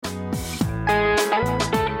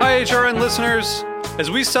HRN listeners.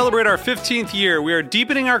 As we celebrate our 15th year, we are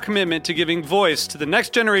deepening our commitment to giving voice to the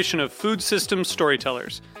next generation of food systems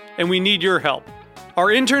storytellers, and we need your help. Our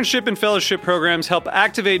internship and fellowship programs help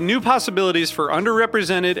activate new possibilities for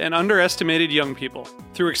underrepresented and underestimated young people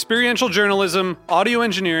through experiential journalism, audio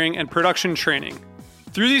engineering, and production training.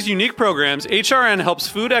 Through these unique programs, HRN helps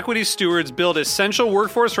food equity stewards build essential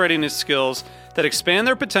workforce readiness skills that expand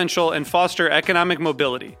their potential and foster economic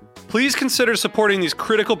mobility. Please consider supporting these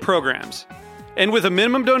critical programs. And with a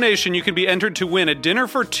minimum donation, you can be entered to win a dinner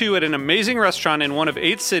for two at an amazing restaurant in one of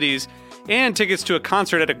 8 cities and tickets to a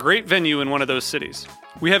concert at a great venue in one of those cities.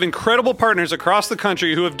 We have incredible partners across the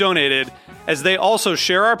country who have donated, as they also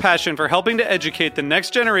share our passion for helping to educate the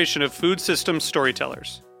next generation of food systems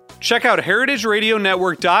storytellers. Check out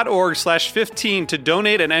heritageradionetwork.org/15 to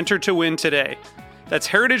donate and enter to win today. That's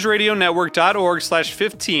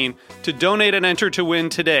heritageradionetwork.org/15 to donate and enter to win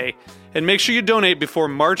today. And make sure you donate before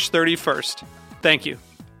March 31st. Thank you.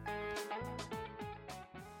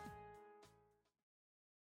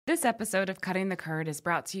 This episode of Cutting the Curd is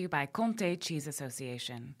brought to you by Comté Cheese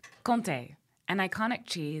Association. Comté, an iconic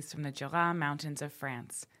cheese from the Jura Mountains of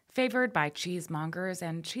France, favored by cheesemongers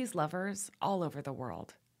and cheese lovers all over the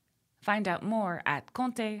world. Find out more at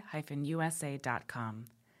comte-usa.com.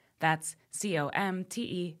 That's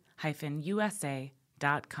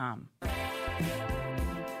COMTE-USA.com.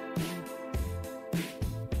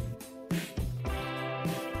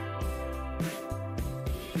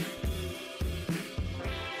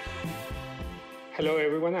 Hello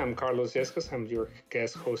everyone, I'm Carlos Yescas. I'm your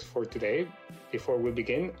guest host for today. Before we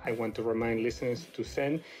begin, I want to remind listeners to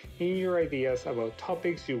send in your ideas about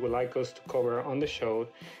topics you would like us to cover on the show.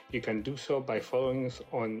 You can do so by following us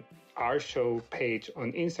on our show page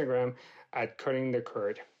on Instagram at Cutting the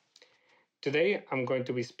Curd. Today, I'm going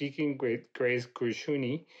to be speaking with Grace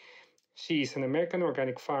Gursuni. She is an American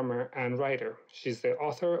organic farmer and writer. She's the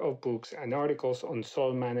author of books and articles on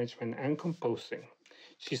soil management and composting.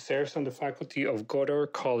 She serves on the faculty of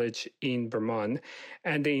Goddard College in Vermont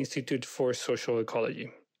and the Institute for Social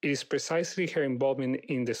Ecology. It is precisely her involvement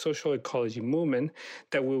in the social ecology movement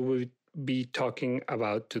that we will be talking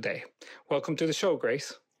about today. Welcome to the show,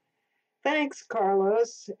 Grace. Thanks,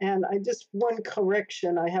 Carlos. And one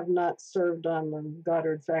correction, I have not served on the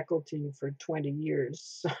Goddard faculty for 20 years.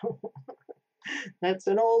 So that's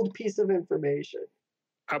an old piece of information.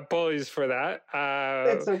 Apologies for that.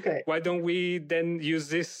 It's okay. Why don't we then use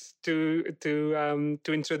this to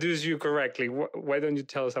introduce you correctly? Why don't you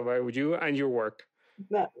tell us about you and your work?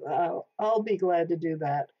 I'll be glad to do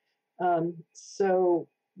that. So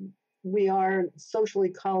we are social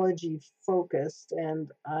ecology focused,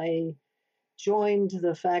 and I joined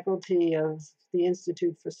the faculty of the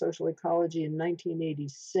Institute for Social Ecology in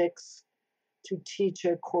 1986 to teach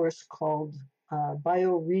a course called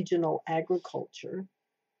Bioregional Agriculture.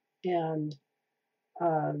 And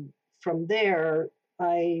from there,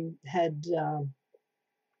 I had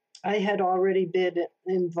already been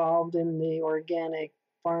involved in the organic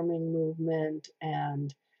farming movement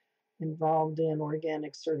and involved in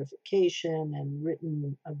organic certification and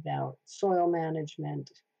written about soil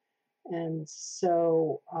management. And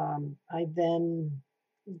so I then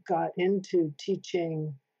got into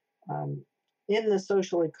teaching in the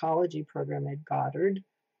social ecology program at Goddard.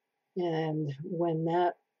 And when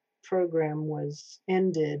that program was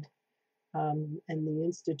ended and the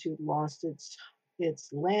Institute lost its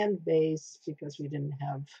land base because we didn't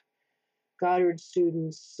have Goddard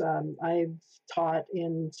students, I've taught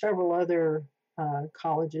in several other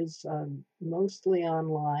colleges, mostly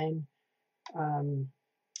online,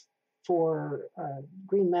 for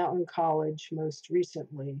Green Mountain College most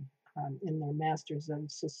recently in their Masters of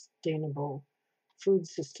Sustainable Food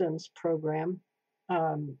Systems program.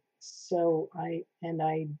 So I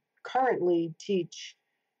currently teach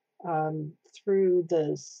through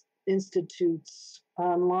the Institute's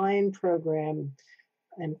online program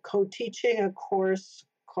and co-teaching a course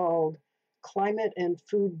called Climate and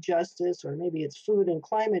Food Justice, or maybe it's Food and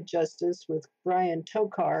Climate Justice, with Brian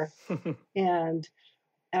Tokar. And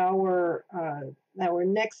our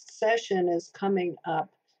next session is coming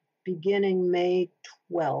up beginning May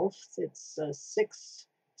 12th. It's a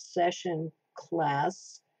 6-session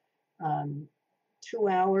class, 2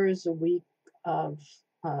 hours a week of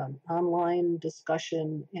online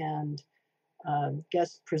discussion and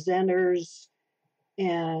guest presenters.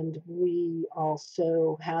 And we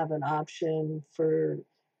also have an option for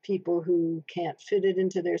people who can't fit it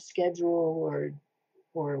into their schedule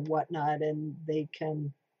or whatnot, and they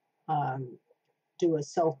can do a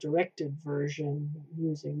self-directed version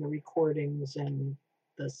using the recordings and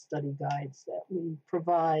the study guides that we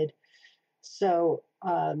provide. So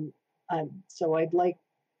um, so I'd like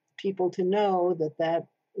people to know that that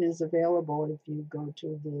is available if you go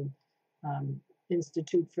to the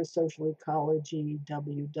Institute for Social Ecology,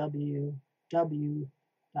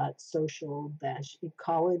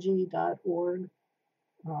 www.social-ecology.org,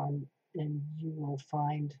 and you will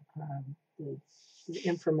find the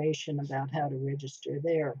information about how to register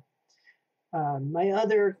there. My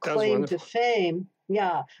other claim to fame,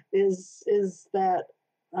 is that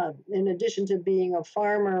in addition to being a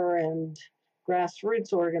farmer and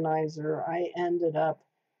grassroots organizer, I ended up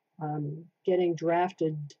getting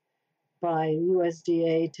drafted by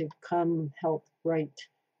USDA to come help write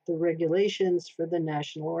the regulations for the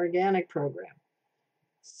National Organic Program.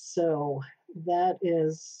 So that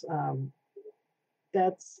is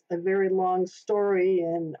that's a very long story,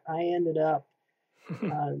 and I ended up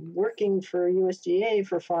working for USDA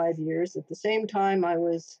for 5 years. At the same time, I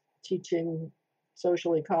was teaching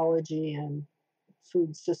social ecology and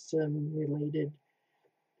food system related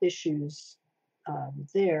issues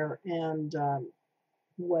there. And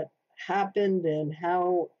what happened and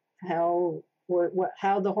how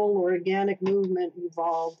the whole organic movement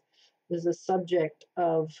evolved is a subject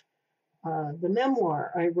of the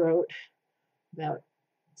memoir I wrote about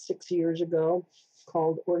 6 years ago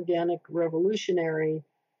called Organic Revolutionary,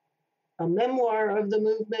 a memoir of the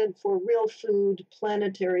movement for real food,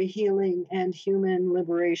 planetary healing, and human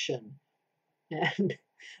liberation. And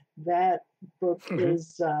that book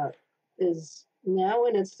is now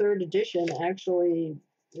in its third edition. Actually,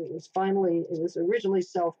 it was originally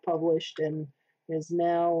self-published and has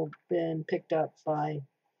now been picked up by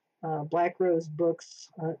Black Rose Books.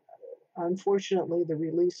 Unfortunately, the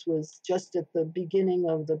release was just at the beginning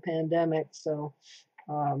of the pandemic, so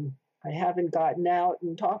I haven't gotten out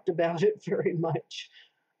and talked about it very much,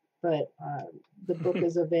 but the book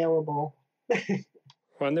is available.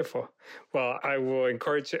 Wonderful. Well, I will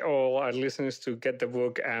encourage all our listeners to get the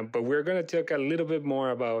book, but we're going to talk a little bit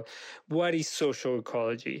more about what is social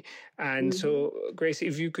ecology. And so, Grace,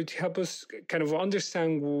 if you could help us kind of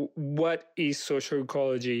understand what is social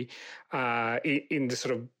ecology in the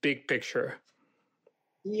sort of big picture.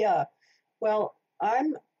 Yeah, well,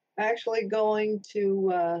 I'm actually going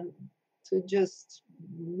to just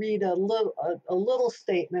read a little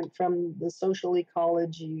statement from the social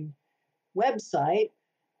ecology website,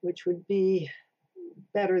 which would be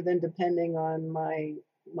better than depending on my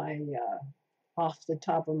off the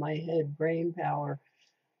top of my head brain power.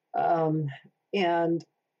 And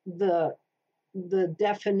the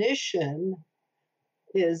definition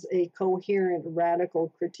is a coherent radical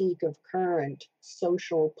critique of current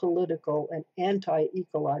social, political, and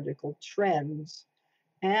anti-ecological trends,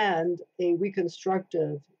 and a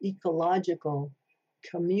reconstructive, ecological,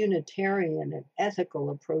 communitarian, and ethical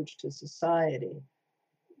approach to society.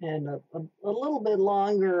 And a little bit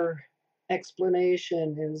longer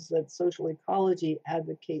explanation is that social ecology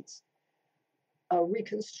advocates a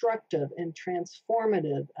reconstructive and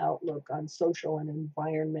transformative outlook on social and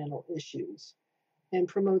environmental issues and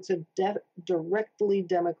promotes a directly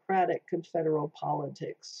democratic confederal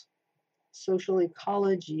politics. Social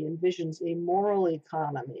ecology envisions a moral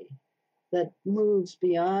economy that moves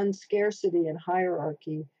beyond scarcity and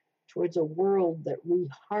hierarchy towards a world that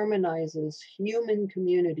reharmonizes human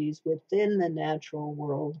communities within the natural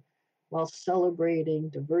world while celebrating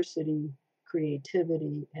diversity,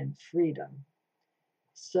 creativity, and freedom.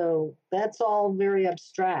 So that's all very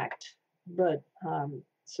abstract, but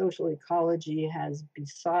social ecology has,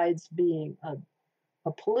 besides being a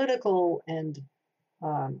political and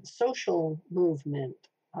social movement,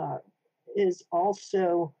 is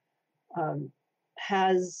also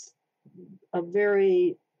has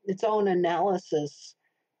its own analysis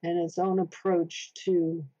and its own approach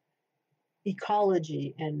to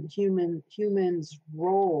ecology and humans'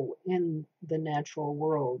 role in the natural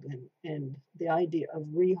world, and the idea of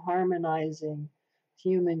reharmonizing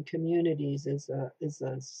human communities is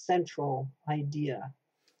a central idea.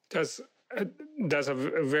 That's a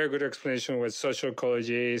very good explanation of what social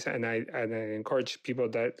ecology is, and I encourage people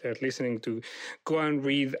that are listening to go and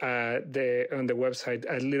read on the website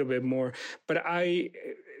a little bit more. But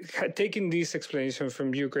taking this explanation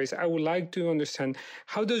from you, Grace, I would like to understand,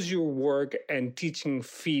 how does your work and teaching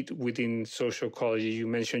fit within social ecology? You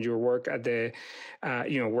mentioned your work at the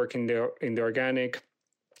work in the organic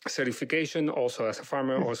certification, also as a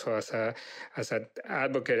farmer, also as an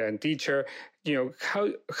advocate and teacher.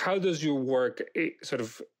 How does your work sort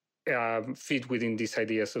of fit within these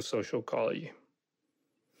ideas of social ecology?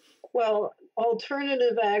 Well,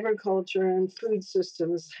 alternative agriculture and food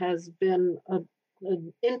systems has been an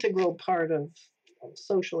integral part of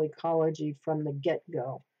social ecology from the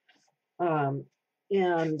get-go.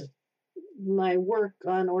 And my work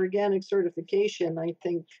on organic certification, I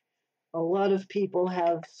think a lot of people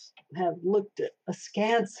have looked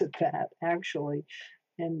askance at that actually,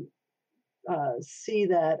 and see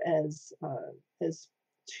that as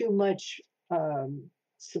too much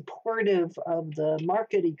supportive of the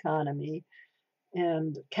market economy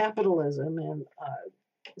and capitalism, and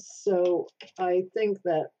so I think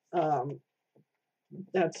that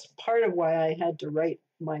that's part of why I had to write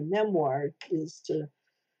my memoir, is to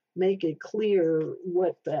make it clear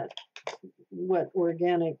what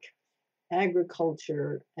organic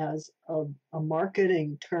agriculture as a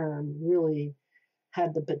marketing term really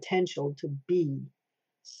had the potential to be.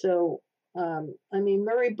 So,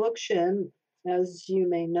 Murray Bookchin, as you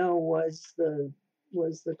may know, was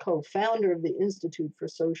the co-founder of the Institute for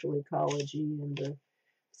Social Ecology and the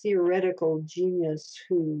theoretical genius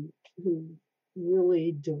who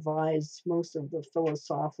really devised most of the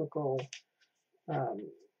philosophical um,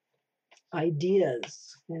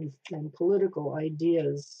 ideas and political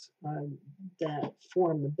ideas that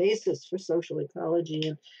form the basis for social ecology.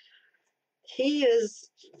 And he is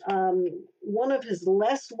one of his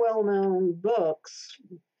less well-known books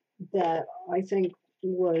that I think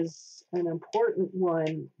was an important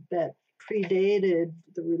one that predated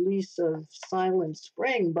the release of Silent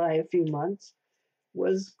Spring by a few months,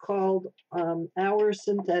 was called Our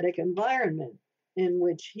Synthetic Environment, in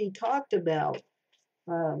which he talked about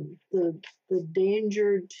the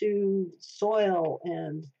danger to soil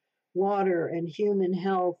and water and human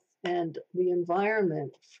health and the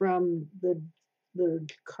environment from the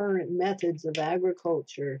current methods of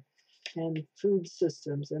agriculture and food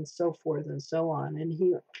systems and so forth and so on. And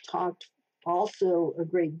he talked also a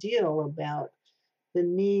great deal about the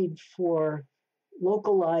need for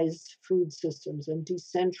localized food systems and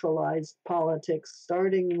decentralized politics,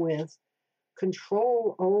 starting with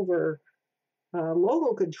control over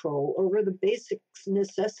local control over the basic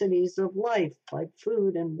necessities of life, like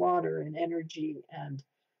food and water and energy and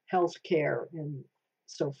healthcare and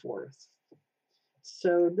so forth.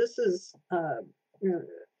 So this is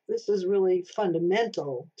really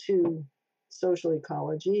fundamental to social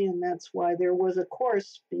ecology, and that's why there was a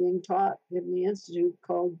course being taught in the Institute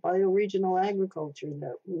called Bioregional Agriculture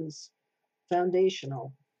that was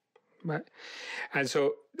foundational. Right. And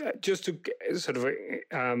so just to sort of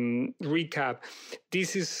recap,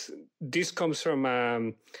 this comes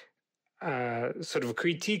from sort of a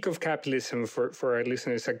critique of capitalism for our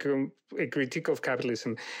listeners, a critique of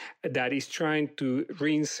capitalism that is trying to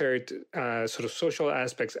reinsert sort of social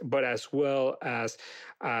aspects, but as well as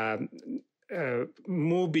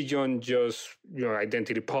move beyond just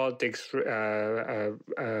identity politics,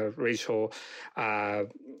 racial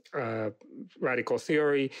radical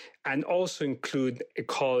theory, and also include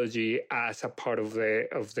ecology as a part of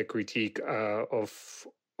the critique of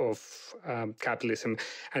capitalism,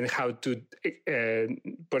 and how to,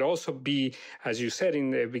 but also be, as you said in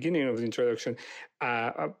the beginning of the introduction,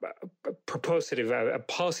 a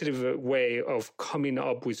positive way of coming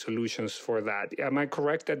up with solutions for that. Am I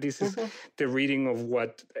correct that this is the reading of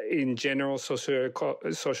what, in general, social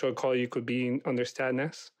ecology could be understood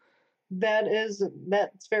as?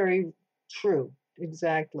 That's very true.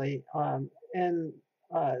 Exactly. And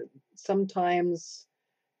sometimes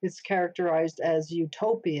it's characterized as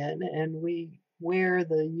utopian, and we wear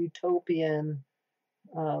the utopian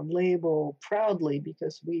label proudly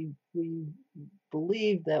because we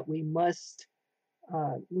believe that we must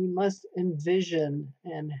envision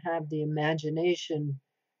and have the imagination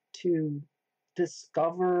to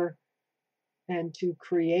discover and to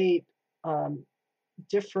create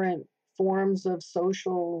different forms of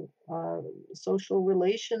social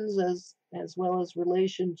relations, as well as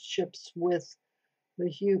relationships with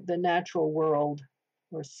the natural world,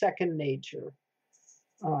 or second nature,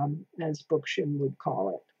 as Bookchin would call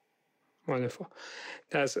it. Wonderful.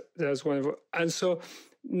 That's wonderful. And so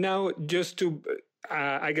now, just to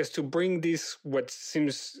I guess to bring this, what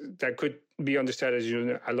seems that could be understood as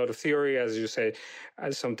a lot of theory, as you say,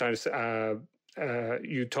 as sometimes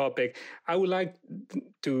utopic, I would like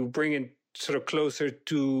to bring it sort of closer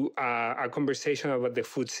to our conversation about the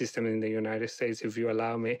food system in the United States, if you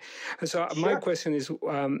allow me. And so Sure. My question is,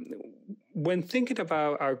 when thinking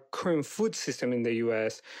about our current food system in the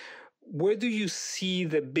U.S., where do you see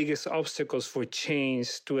the biggest obstacles for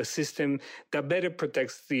change to a system that better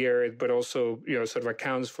protects the earth, but also, sort of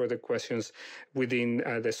accounts for the questions within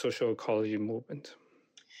the social ecology movement?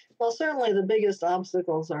 Well, certainly the biggest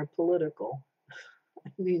obstacles are political. I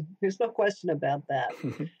mean, there's no question about that.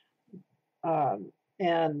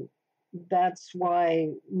 And that's why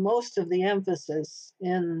most of the emphasis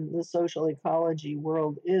in the social ecology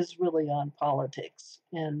world is really on politics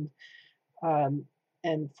um,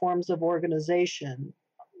 and forms of organization.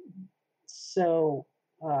 So,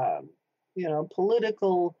 um,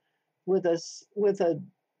 political with a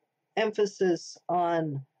emphasis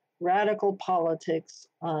on radical politics,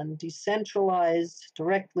 on decentralized,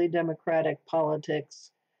 directly democratic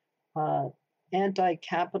politics, uh,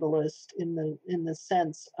 anti-capitalist in the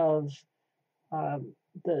sense of um,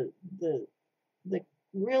 the the the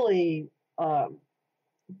really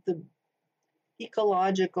the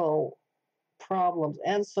ecological problems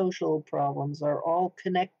and social problems are all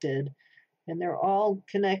connected, and they're all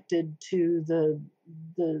connected to the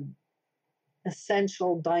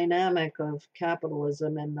essential dynamic of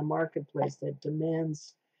capitalism and the marketplace that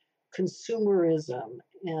demands consumerism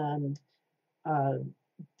and uh,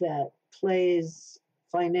 that plays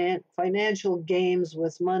financial games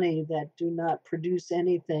with money that do not produce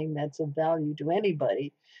anything that's of value to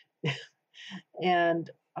anybody. and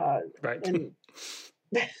uh, Right. and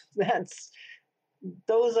that's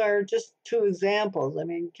those are just two examples. I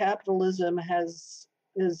mean, capitalism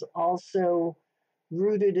is also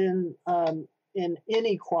rooted in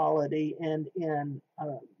inequality and in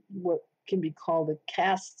what can be called a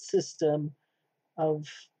caste system of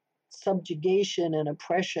subjugation and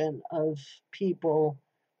oppression of people,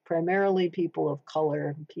 primarily people of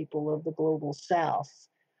color, people of the global South.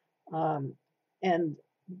 Um, and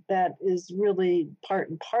that is really part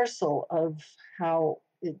and parcel of how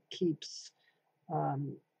it keeps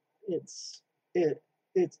um, its it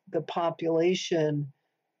it's the population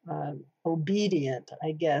obedient,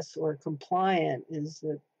 I guess, or compliant, is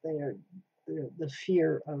that they're the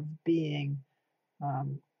fear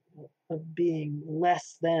um, of being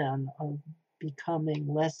less than, of becoming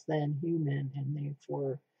less than human, and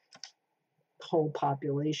therefore whole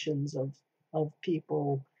populations of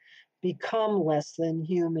people become less than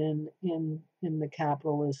human in the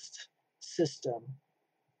capitalist system.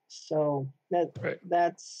 So Right.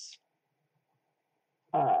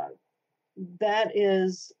 uh, that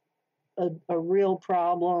is a real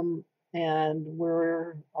problem, and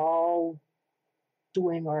we're all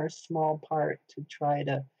doing our small part to try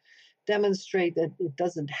to demonstrate that it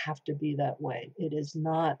doesn't have to be that way.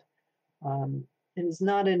 Um, it is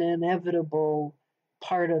not an inevitable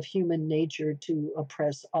part of human nature to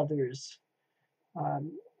oppress others.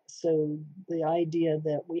 Um, so the idea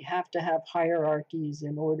that we have to have hierarchies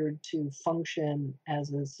in order to function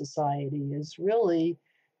as a society is really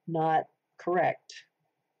not correct.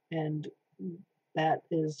 And that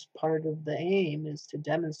is part of the aim, is to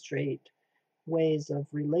demonstrate ways of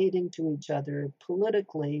relating to each other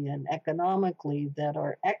politically and economically that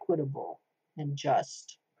are equitable and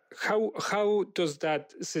just. How does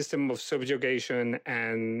that system of subjugation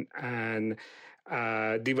and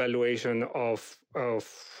devaluation of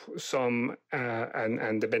some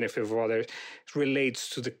and the benefit of others relates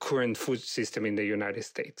to the current food system in the United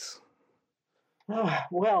States?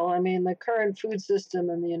 Well, I mean, the current food system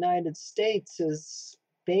in the United States is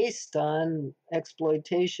based on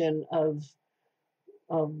exploitation of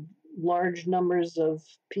large numbers of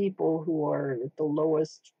people who are at the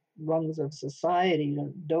lowest rungs of society,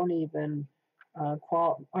 don't even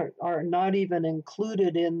are not even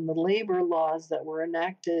included in the labor laws that were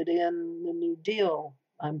enacted in the New Deal.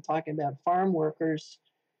 I'm talking about farm workers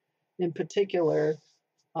in particular,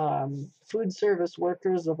 food service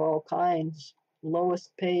workers of all kinds,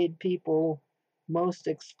 lowest paid people, most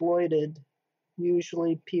exploited,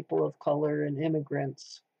 usually people of color and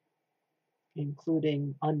immigrants,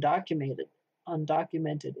 including undocumented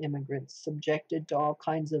immigrants, subjected to all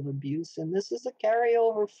kinds of abuse. And this is a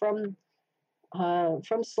carryover from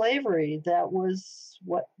slavery. That was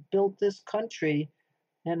what built this country,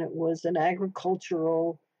 and it was an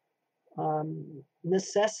agricultural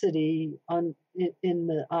necessity in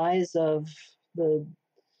the eyes of the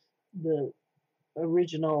the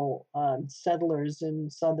original settlers in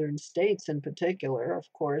southern states in particular, of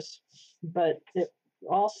course, but it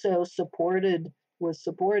also was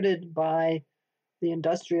supported by the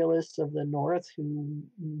industrialists of the North who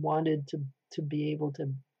wanted to be able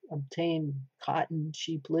to obtain cotton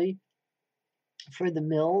cheaply for the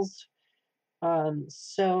mills.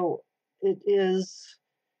 So it is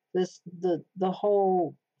the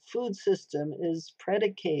whole food system is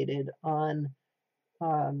predicated on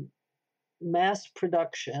um, mass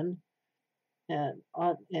production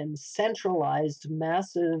and centralized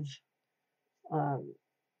massive um,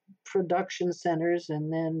 production centers,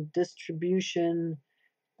 and then distribution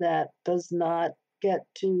that does not get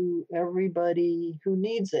to everybody who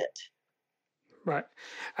needs it. Right.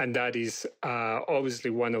 And that is obviously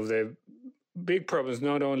one of the big problems,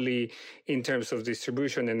 not only in terms of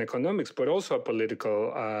distribution and economics, but also a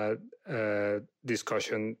political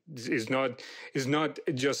discussion. Is not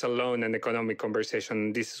just alone an economic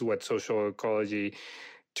conversation. This is what social ecology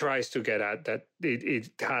tries to get at, that it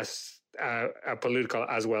has a political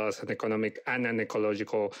as well as an economic and an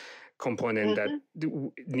ecological component that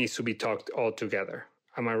needs to be talked all together.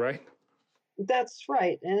 Am I right? That's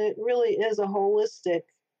right. And it really is a holistic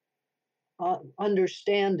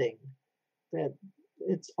understanding that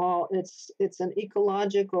it's an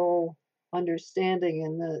ecological understanding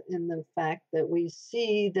in the fact that we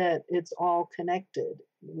see that it's all connected.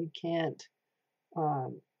 We can't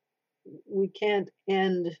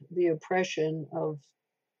end the oppression of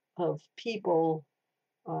people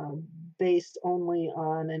based only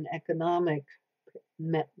on an economic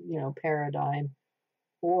paradigm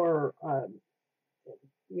or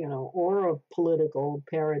or a political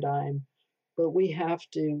paradigm, but we have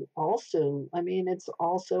to also, it's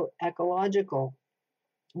also ecological.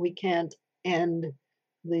 We can't end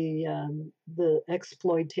the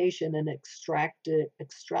exploitation and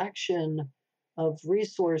extraction of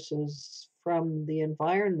resources from the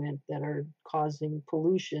environment that are causing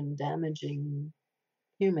pollution, damaging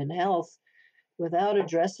human health, without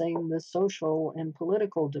addressing the social and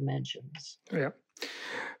political dimensions. Yeah.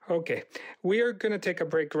 Okay, we are going to take a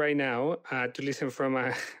break right now to listen from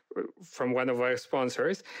one of our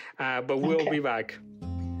sponsors, but we'll be back.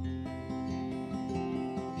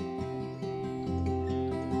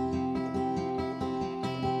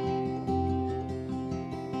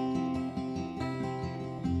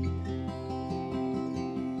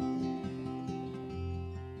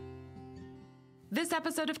 This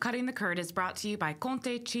episode of Cutting the Curd is brought to you by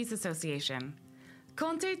Comté Cheese Association.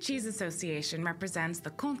 Comté Cheese Association represents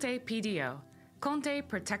the Comté PDO, Comté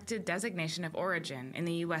Protected Designation of Origin in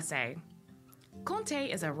the USA.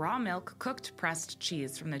 Comté is a raw milk cooked pressed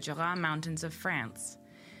cheese from the Jura Mountains of France.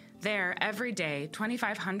 There, every day,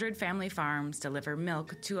 2,500 family farms deliver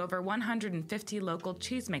milk to over 150 local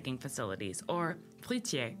cheesemaking facilities, or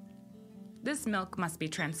fruitiers. This milk must be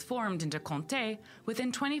transformed into Comté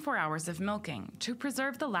within 24 hours of milking to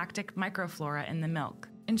preserve the lactic microflora in the milk,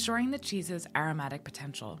 ensuring the cheese's aromatic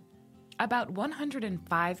potential. About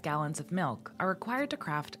 105 gallons of milk are required to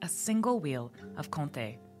craft a single wheel of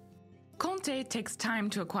Comté. Comté takes time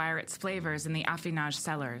to acquire its flavors in the affinage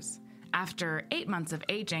cellars. After 8 months of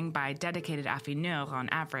aging by dedicated affineurs on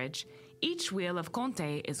average, each wheel of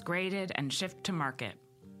Comté is graded and shipped to market.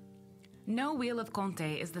 No wheel of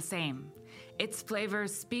Comté is the same. Its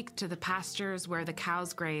flavors speak to the pastures where the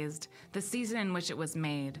cows grazed, the season in which it was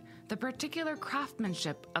made, the particular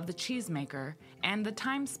craftsmanship of the cheesemaker, and the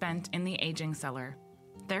time spent in the aging cellar.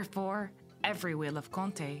 Therefore, every wheel of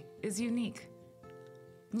Comté is unique.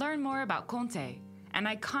 Learn more about Comté, an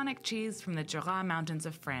iconic cheese from the Jura Mountains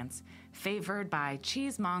of France, favored by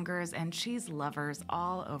cheesemongers and cheese lovers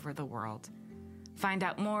all over the world. Find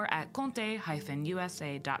out more at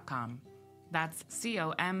comte-usa.com. That's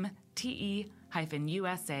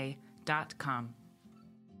COMTE-USA.com.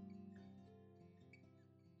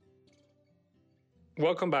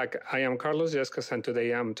 Welcome back. I am Carlos Yescas, and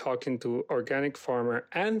today I'm talking to organic farmer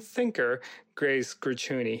and thinker Grace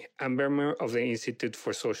Guerciuni, a member of the Institute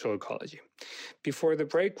for Social Ecology. Before the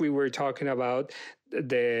break, we were talking about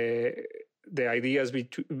the ideas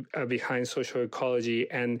behind social ecology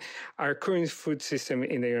and our current food system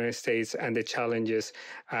in the United States and the challenges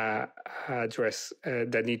that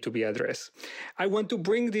need to be addressed. I want to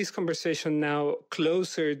bring this conversation now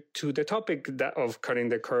closer to the topic of cutting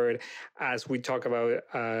the curd as we talk about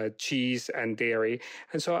cheese and dairy.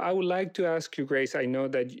 And so I would like to ask you, Grace, I know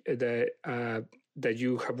that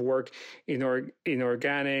you have worked in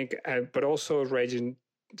organic, but also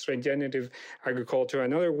regenerative agriculture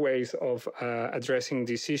and other ways of addressing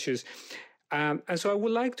these issues. And so I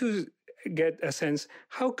would like to get a sense,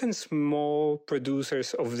 how can small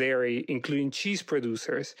producers of dairy, including cheese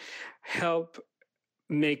producers, help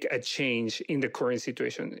make a change in the current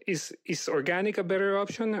situation? Is organic a better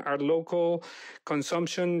option? Are local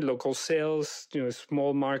consumption, local sales,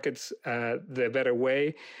 small markets the better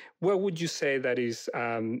way? What would you say that is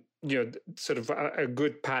sort of a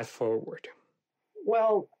good path forward?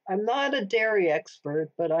 Well, I'm not a dairy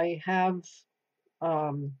expert, but I have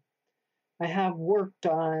worked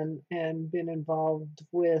on and been involved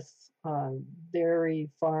with dairy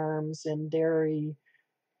farms and dairy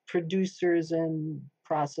producers and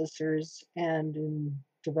processors, and in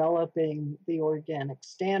developing the organic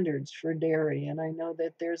standards for dairy. And I know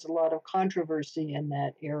that there's a lot of controversy in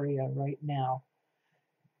that area right now.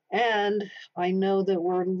 And I know that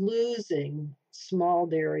we're losing small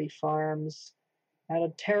dairy farms at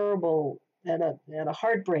a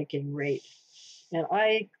heartbreaking rate. And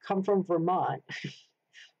I come from Vermont,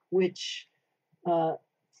 which uh,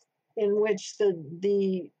 in which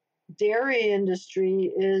the dairy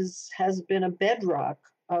industry has been a bedrock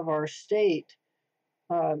of our state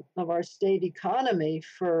economy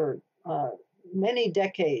for many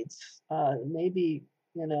decades, maybe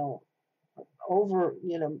you know over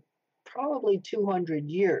probably 200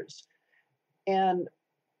 years, and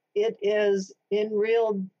it is in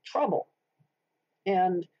real trouble.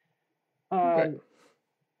 And Okay.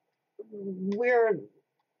 we're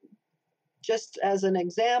just as an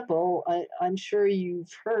example, I'm sure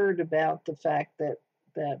you've heard about the fact that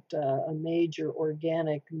a major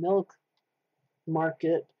organic milk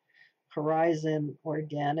market, Horizon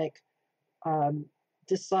Organic, um,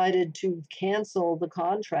 decided to cancel the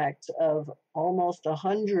contracts of almost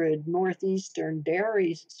 100 northeastern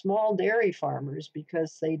small dairy farmers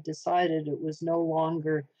because they decided it was no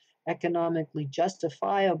longer economically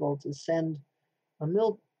justifiable to send a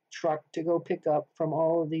milk truck to go pick up from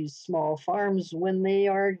all of these small farms when they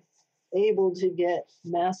are able to get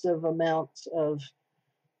massive amounts of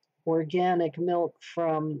organic milk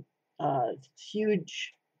from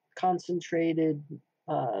huge concentrated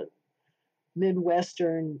uh,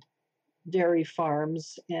 Midwestern dairy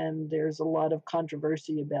farms. And there's a lot of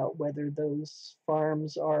controversy about whether those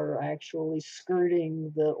farms are actually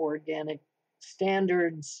skirting the organic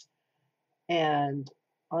standards and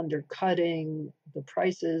undercutting the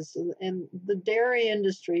prices. And the dairy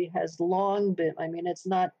industry has long been, I mean, it's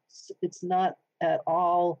not at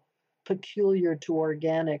all peculiar to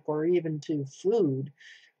organic or even to food.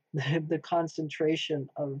 The concentration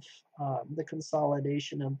of the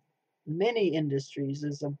consolidation of many industries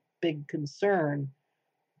is a big concern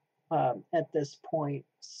at this point.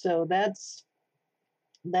 So that's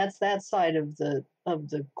that side of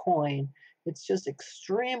the coin. It's just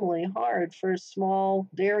extremely hard for a small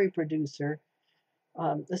dairy producer,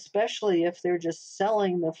 especially if they're just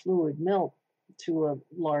selling the fluid milk to a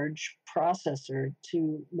large processor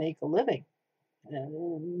to make a living.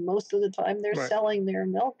 And most of the time, they're Right. selling their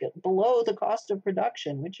milk at below the cost of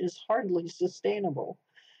production, which is hardly sustainable.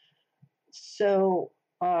 So,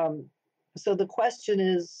 um, so the question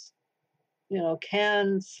is,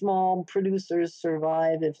 can small producers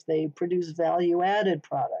survive if they produce value-added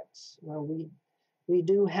products? Well, we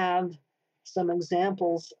do have some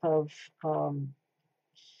examples of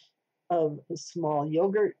small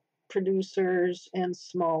yogurt producers and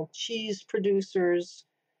small cheese producers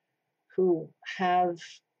who have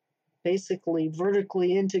basically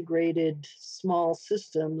vertically integrated small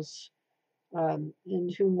systems, and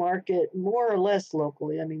who market more or less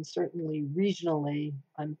locally. I mean, certainly regionally.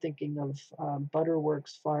 I'm thinking of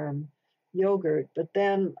Butterworks Farm yogurt, but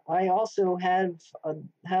then I also have a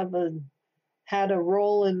had a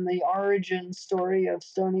role in the origin story of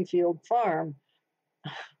Stonyfield Farm,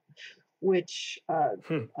 which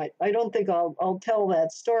Hmm. I don't think I'll tell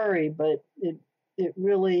that story, but it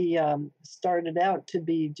really started out to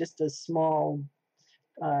be just a small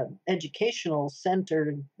educational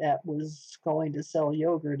center that was going to sell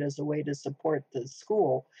yogurt as a way to support the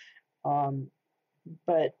school. Um,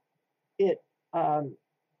 but it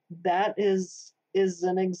that is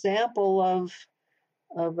an example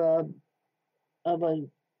of a of a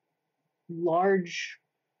large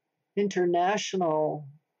international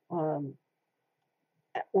um,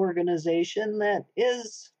 organization that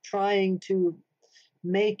is trying to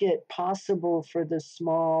make it possible for the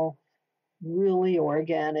small, really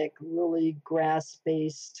organic, really grass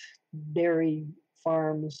based dairy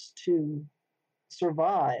farms to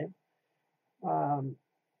survive. Um,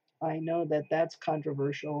 I know that that's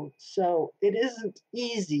controversial. So it isn't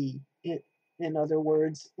easy, in other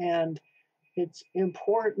words, and it's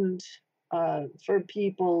important for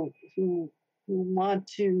people who want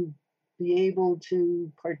to be able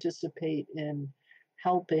to participate in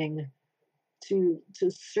helping to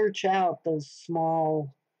search out those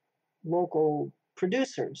small local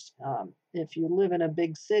producers. If you live in a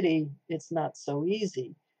big city, it's not so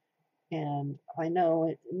easy. And I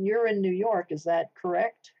know you're in New York, is that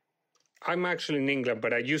correct? I'm actually in England,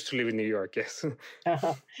 but I used to live in New York. Yes.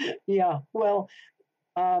 Yeah, well,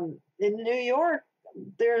 in New York,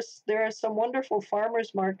 there are some wonderful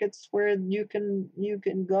farmers markets where you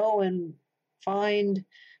can go and find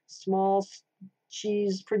small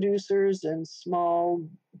cheese producers and small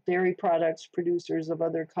dairy products producers of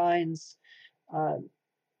other kinds, uh,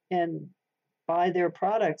 and buy their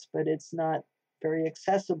products, but it's not very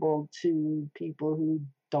accessible to people who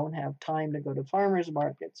don't have time to go to farmers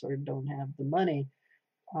markets or don't have the money.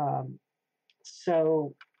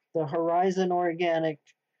 So the Horizon organic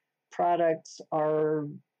products are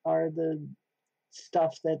the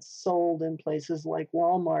stuff that's sold in places like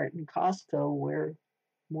Walmart and Costco, where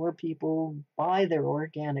more people buy their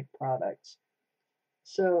organic products.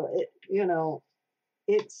 So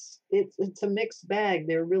it's a mixed bag.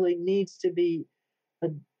 There really needs to be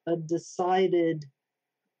a decided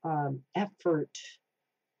effort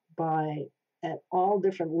by at all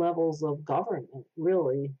different levels of government,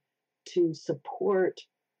 really, to support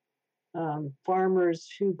farmers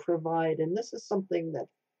who provide. And this is something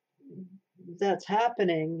that's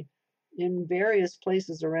happening in various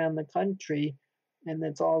places around the country, and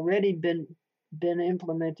that's already been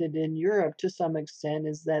implemented in Europe to some extent,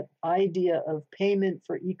 is that idea of payment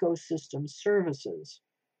for ecosystem services.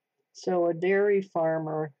 So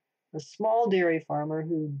a small dairy farmer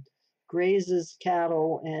who grazes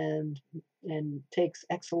cattle and takes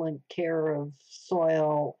excellent care of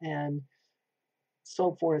soil and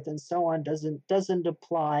so forth and so on, doesn't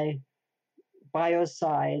apply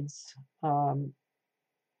biocides, um,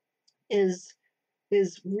 is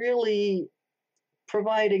really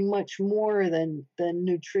providing much more than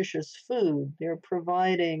nutritious food. They're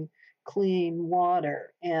providing clean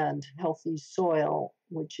water and healthy soil,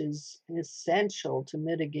 which is essential to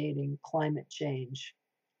mitigating climate change.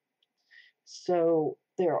 So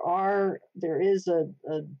there is a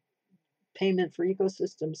payment for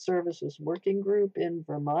ecosystem services working group in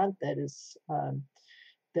Vermont that is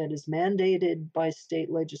mandated by state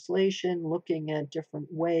legislation, looking at different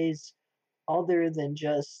ways other than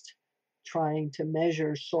just trying to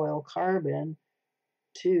measure soil carbon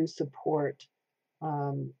to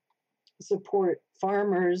um, support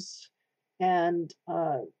farmers and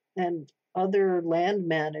other land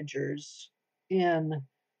managers in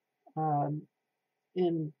um,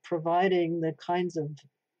 in providing the kinds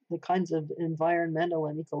of environmental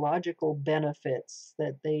and ecological benefits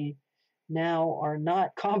that they now are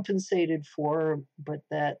not compensated for, but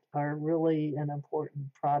that are really an important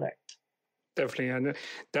product. Definitely, and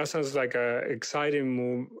that sounds like an exciting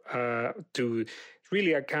move to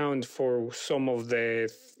really account for some of the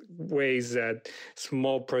ways that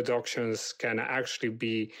small productions can actually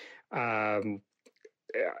be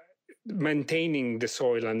maintaining the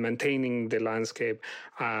soil and maintaining the landscape,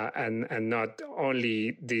 and not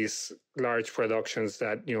only these large productions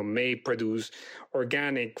that may produce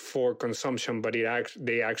organic for consumption, but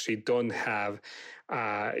they actually don't have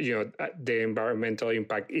the environmental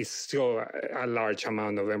impact is still a large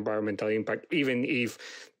amount of environmental impact, even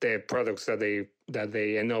if the products that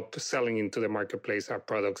they end up selling into the marketplace are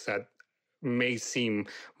products that may seem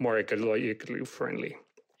more ecologically friendly.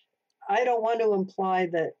 I don't want to imply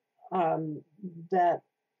that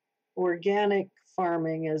organic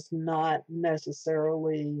farming is not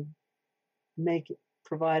necessarily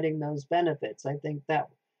providing those benefits. I think that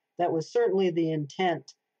was certainly the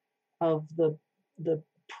intent of the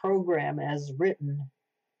program as written,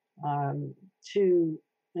 to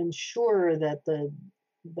ensure that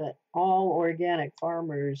all organic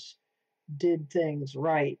farmers did things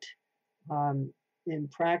right. In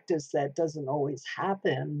practice, that doesn't always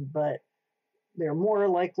happen, but they're more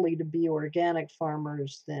likely to be organic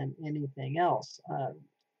farmers than anything else.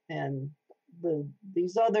 And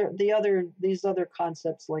these other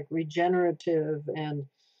concepts like regenerative and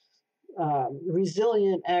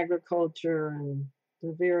resilient agriculture and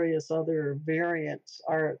the various other variants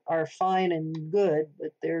are fine and good,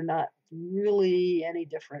 but they're not really any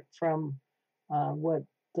different from what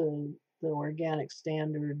the organic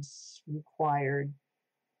standards required.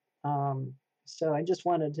 So I just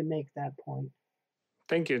wanted to make that point.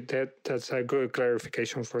 Thank you. That's a good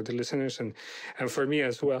clarification for the listeners and for me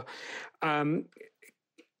as well. Can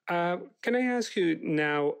I ask you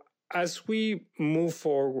now, as we move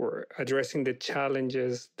forward addressing the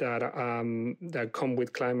challenges that come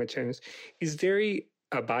with climate change, is there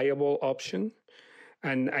a viable option?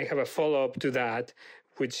 And I have a follow-up to that,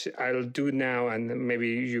 which I'll do now, and maybe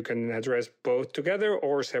you can address both together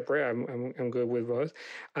or separate. I'm good with both.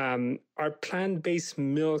 Are plant-based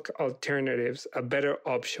milk alternatives a better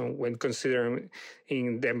option when considering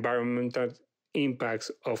the environmental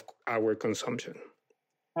impacts of our consumption?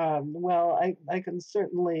 Well, I can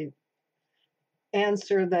certainly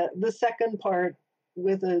answer the second part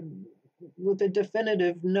with a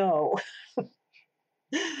definitive no.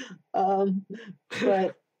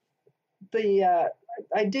 But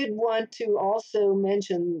I did want to also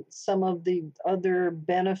mention some of the other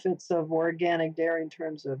benefits of organic dairy in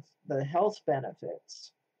terms of the health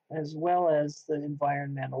benefits as well as the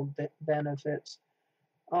environmental benefits.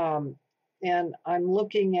 And I'm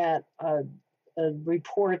looking at a a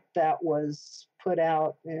report that was put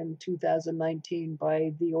out in 2019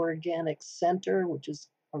 by the Organic Center, which is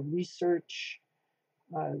a research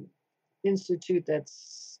institute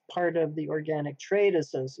that's part of the Organic Trade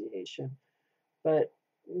Association. But,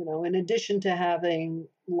 in addition to having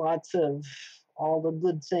lots of all the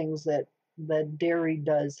good things that dairy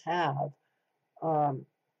does have,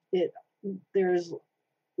 there's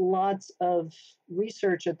lots of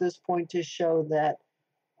research at this point to show that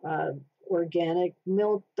organic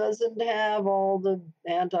milk doesn't have all the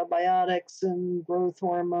antibiotics and growth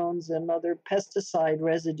hormones and other pesticide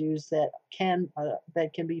residues that can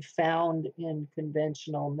be found in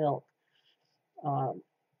conventional milk.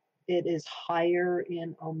 It is higher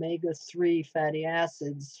in omega-3 fatty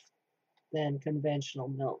acids than conventional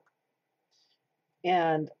milk.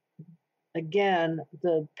 And again,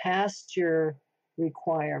 the pasture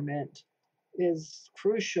requirement is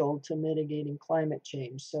crucial to mitigating climate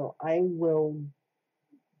change. So I will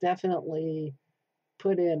definitely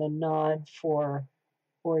put in a nod for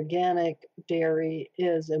organic dairy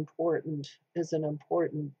has an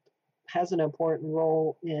important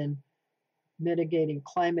role in mitigating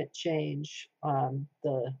climate change. I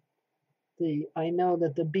know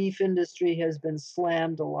that the beef industry has been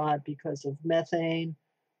slammed a lot because of methane,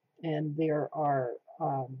 and there are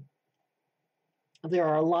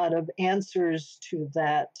a lot of answers to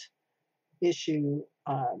that issue,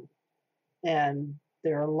 and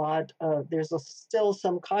there's still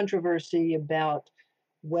some controversy about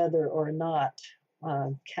whether or not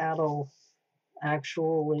cattle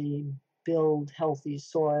actually build healthy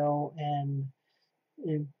soil and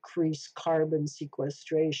increase carbon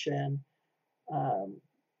sequestration.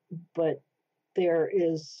 But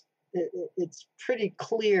it's pretty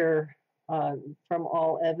clear from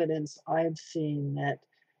all evidence I've seen that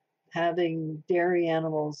having dairy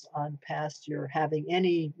animals on pasture, having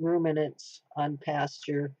any ruminants on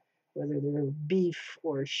pasture, whether they're beef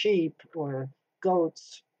or sheep or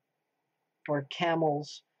goats or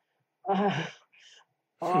camels,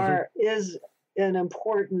 is an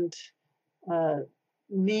important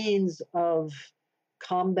means of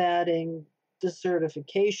combating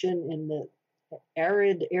desertification in the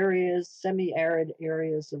arid areas, semi-arid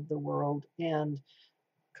areas of the world, and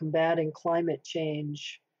combating climate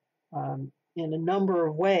change in a number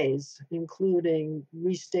of ways, including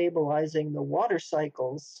restabilizing the water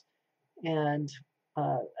cycles and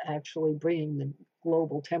actually bringing the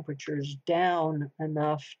global temperatures down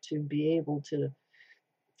enough to be able to,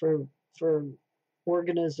 for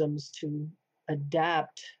organisms to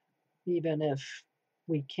adapt, even if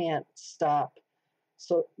we can't stop.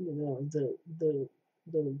 So the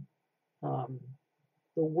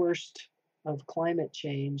worst of climate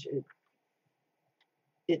change,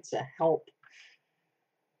 it's a help.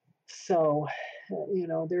 So,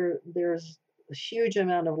 there's a huge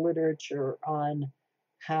amount of literature on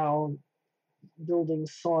how building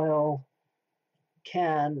soil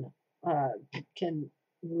can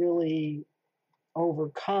really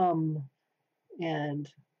overcome and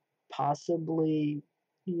possibly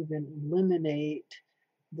even eliminate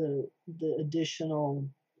the additional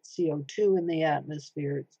CO2 in the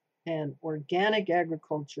atmosphere. And organic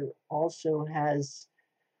agriculture also has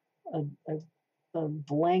a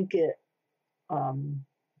blanket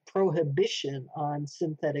prohibition on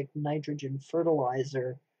synthetic nitrogen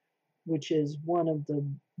fertilizer, which is one of the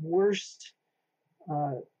worst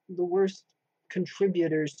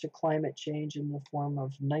contributors to climate change in the form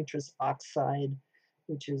of nitrous oxide,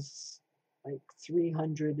 which is like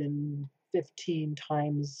 315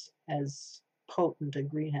 times as potent a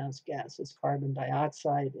greenhouse gas as carbon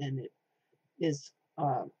dioxide, and it is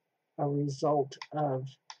a result of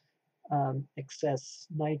excess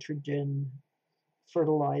nitrogen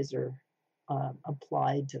fertilizer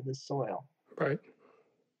applied to the soil. Right.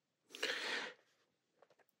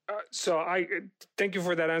 So I thank you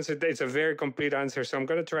for that answer. It's a very complete answer. So I'm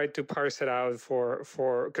going to try to parse it out for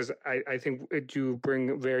because I think you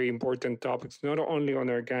bring very important topics, not only on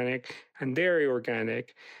organic and dairy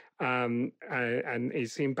organic, and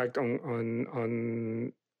its impact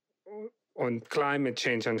on climate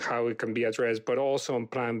change and how it can be addressed, but also on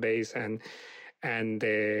plant-based and as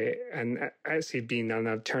it being an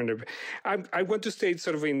alternative. I want to stay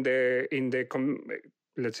sort of in the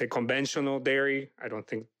let's say conventional dairy. I don't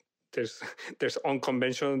think there's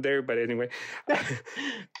unconventional dairy, but anyway,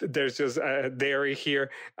 there's just dairy here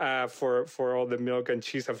for all the milk and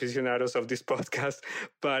cheese aficionados of this podcast.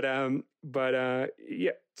 But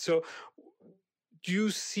yeah. So do you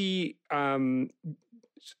see a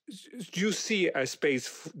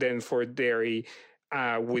space then for dairy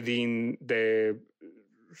within the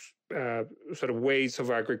sort of ways of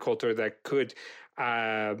agriculture that could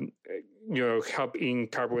help in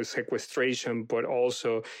carbon sequestration, but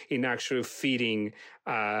also in actually feeding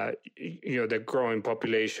the growing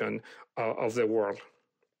population of the world.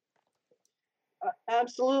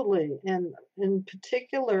 Absolutely, and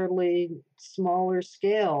particularly smaller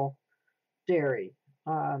scale dairy.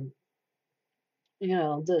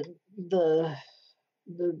 The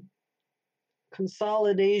the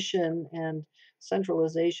consolidation and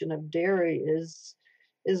centralization of dairy is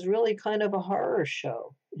really kind of a horror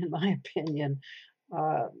show, in my opinion.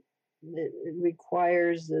 Uh, it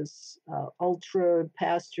requires this ultra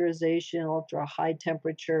pasteurization, ultra high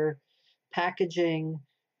temperature packaging,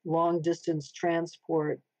 long distance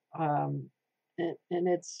transport, and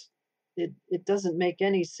it doesn't make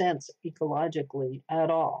any sense ecologically at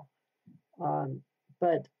all.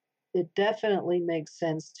 But it definitely makes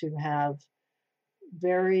sense to have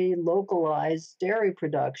very localized dairy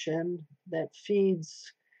production that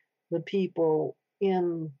feeds the people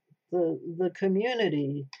in the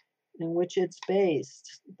community in which it's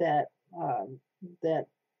based, that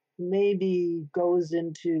maybe goes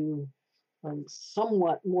into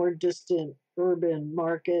somewhat more distant urban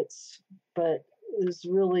markets, but is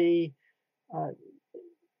really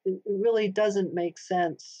it really doesn't make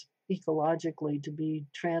sense ecologically to be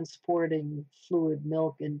transporting fluid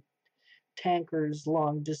milk in tankers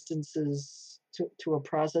long distances to a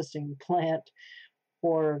processing plant,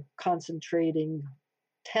 or concentrating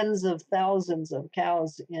tens of thousands of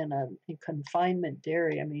cows in a confinement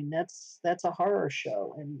dairy. I mean, that's a horror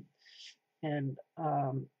show, and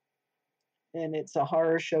and it's a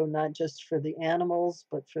horror show not just for the animals,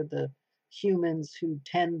 but for the humans who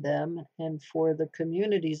tend them, and for the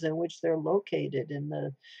communities in which they're located. And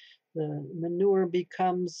the manure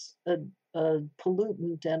becomes a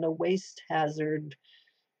pollutant and a waste hazard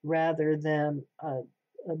rather than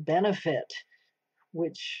a benefit,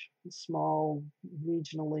 which small,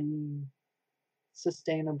 regionally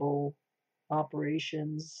sustainable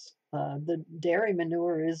operations. The dairy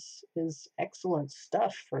manure is excellent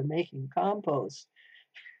stuff for making compost.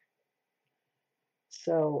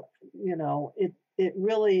 So, it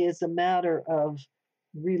really is a matter of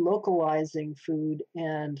relocalizing food,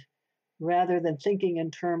 and rather than thinking in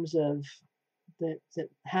terms of that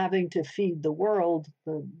having to feed the world,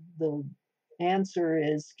 the answer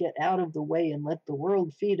is get out of the way and let the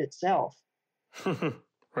world feed itself.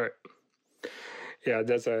 Right. Yeah,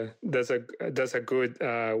 that's a good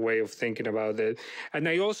way of thinking about it, and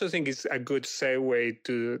I also think it's a good segue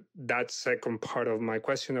to that second part of my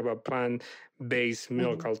question about plant-based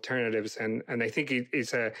milk alternatives, and I think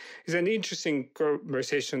it's an interesting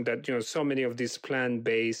conversation that so many of these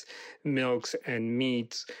plant-based milks and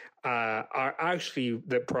meats are actually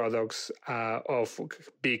the products of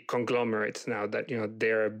big conglomerates now that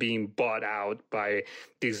they're being bought out by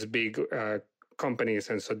these big companies,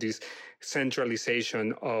 and so this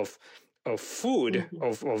centralization of food,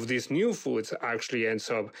 of these new foods, actually ends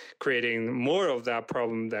up creating more of that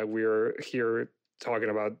problem that we're here talking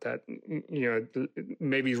about, that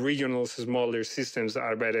maybe regional smaller systems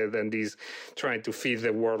are better than these trying to feed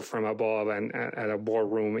the world from above and at a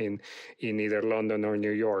boardroom in either London or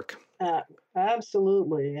New York.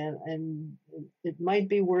 Absolutely, and it might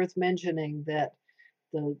be worth mentioning that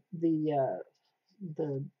the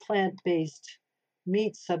plant-based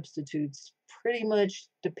meat substitutes pretty much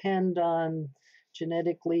depend on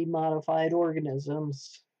genetically modified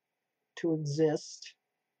organisms to exist,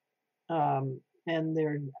 and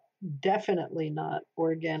they're definitely not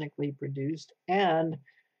organically produced. And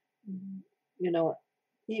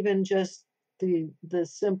even just the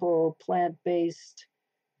simple plant-based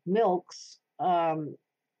milks,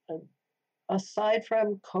 aside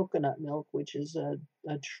from coconut milk, which is a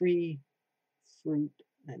tree fruit,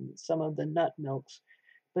 and some of the nut milks.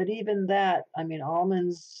 But even that, I mean,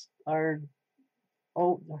 almonds are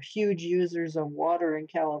huge users of water in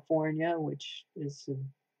California, which is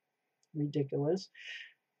ridiculous.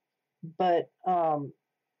 But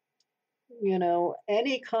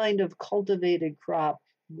any kind of cultivated crop,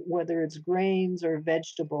 whether it's grains or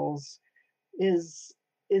vegetables, is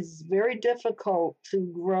very difficult to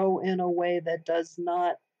grow in a way that does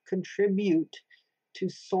not contribute to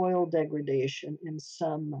soil degradation in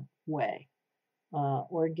some way.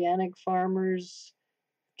 Organic farmers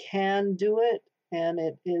can do it, and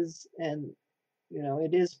it is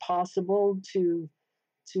possible to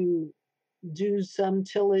do some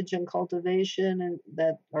tillage and cultivation and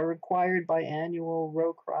that are required by annual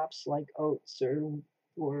row crops like oats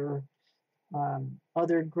or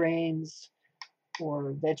other grains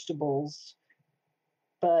or vegetables,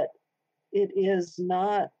 but it is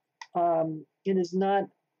not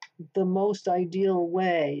the most ideal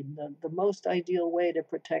way, the most ideal way to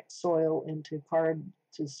protect soil and to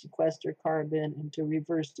sequester carbon and to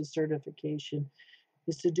reverse desertification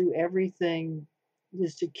is to do everything,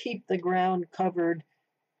 is to keep the ground covered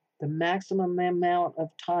the maximum amount of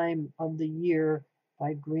time of the year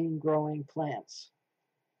by green growing plants.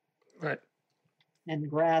 Right. And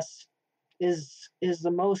grass is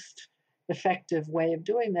the most effective way of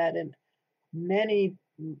doing that. And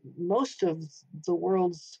most of the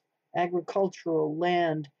world's agricultural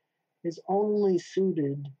land is only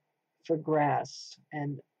suited for grass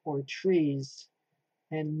or trees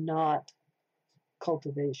and not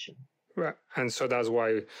cultivation. Right. And so that's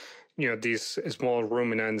why, these small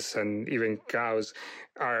ruminants and even cows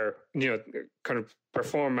are, kind of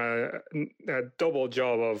perform a double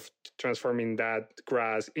job of transforming that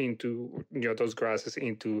grass into, those grasses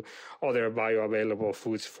into other bioavailable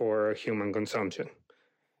foods for human consumption.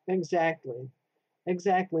 Exactly.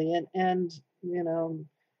 And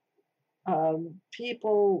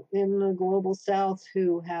people in the global south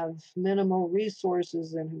who have minimal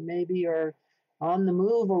resources and who maybe are on the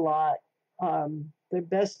move a lot, the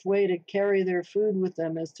best way to carry their food with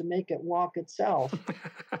them is to make it walk itself.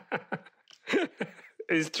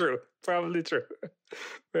 It's true. Probably true.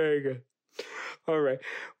 Very good. All right.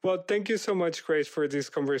 Well, thank you so much, Grace, for this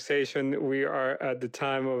conversation. We are at the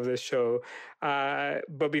time of the show.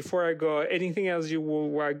 But before I go, anything else you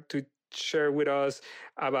would like to share with us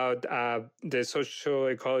about the social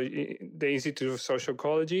ecology, the Institute of Social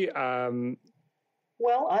Ecology?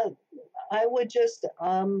 Well, I would just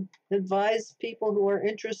advise people who are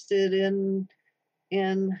interested in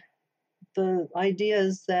the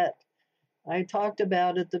ideas that I talked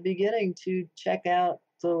about at the beginning to check out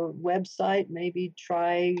the website, maybe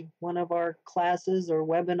try one of our classes or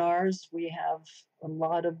webinars. We have a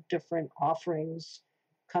lot of different offerings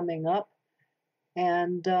coming up,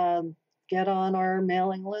 and get on our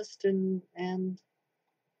mailing list and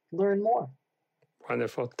learn more.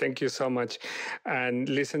 Wonderful. Thank you so much. And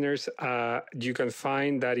listeners, you can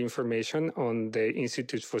find that information on the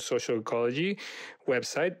Institute for Social Ecology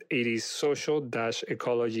website. It is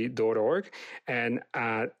social-ecology.org. And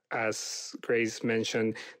as Grace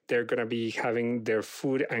mentioned, they're going to be having their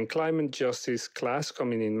food and climate justice class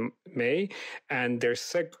coming in May. And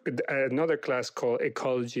there's another class called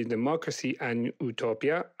Ecology, Democracy, and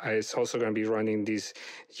Utopia. It's also going to be running this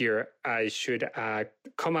year. I should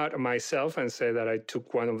come out myself and say that I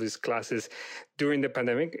took one of these classes during the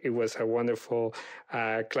pandemic. It was a wonderful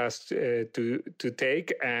class to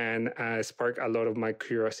take and sparked a lot of my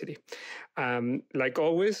curiosity. Like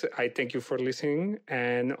always, I thank you for listening,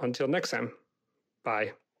 and until next time,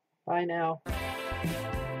 bye. Bye now.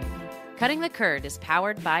 Cutting the Curd is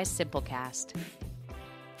powered by Simplecast.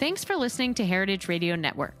 Thanks for listening to Heritage Radio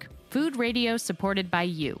Network, food radio supported by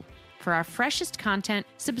you. For our freshest content,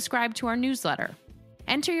 subscribe to our newsletter.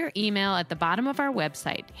 Enter your email at the bottom of our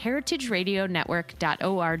website,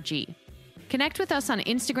 heritageradionetwork.org. Connect with us on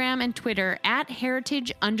Instagram and Twitter at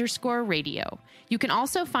heritage_radio. You can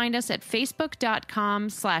also find us at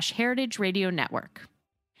facebook.com/Heritage Radio Network.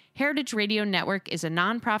 Heritage Radio Network is a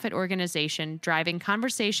nonprofit organization driving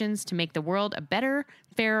conversations to make the world a better,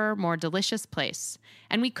 fairer, more delicious place.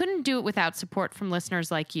 And we couldn't do it without support from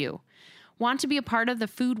listeners like you. Want to be a part of the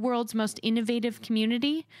food world's most innovative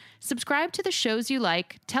community? Subscribe to the shows you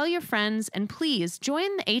like, tell your friends, and please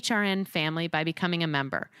join the HRN family by becoming a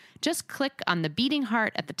member. Just click on the beating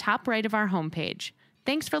heart at the top right of our homepage.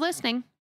 Thanks for listening.